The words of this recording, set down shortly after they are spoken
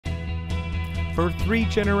For 3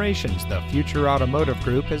 generations, the Future Automotive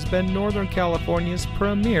Group has been Northern California's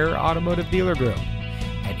premier automotive dealer group.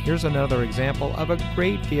 And here's another example of a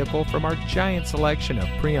great vehicle from our giant selection of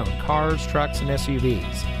pre-owned cars, trucks, and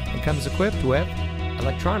SUVs. It comes equipped with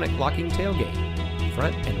electronic locking tailgate,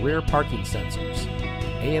 front and rear parking sensors,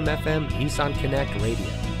 AM/FM Nissan Connect radio,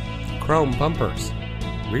 chrome bumpers,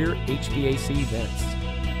 rear HVAC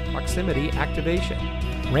vents, proximity activation,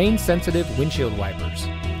 rain-sensitive windshield wipers,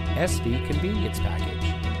 SV convenience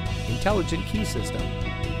package, intelligent key system,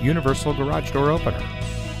 universal garage door opener,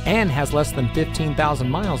 and has less than 15,000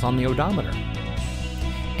 miles on the odometer.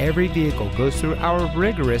 Every vehicle goes through our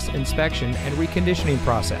rigorous inspection and reconditioning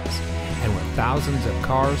process, and with thousands of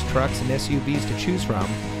cars, trucks, and SUVs to choose from,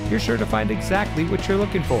 you're sure to find exactly what you're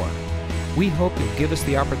looking for. We hope you'll give us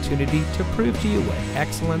the opportunity to prove to you what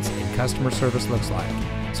excellence in customer service looks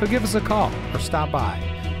like. So give us a call or stop by.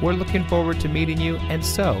 We're looking forward to meeting you, and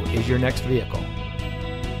so is your next vehicle.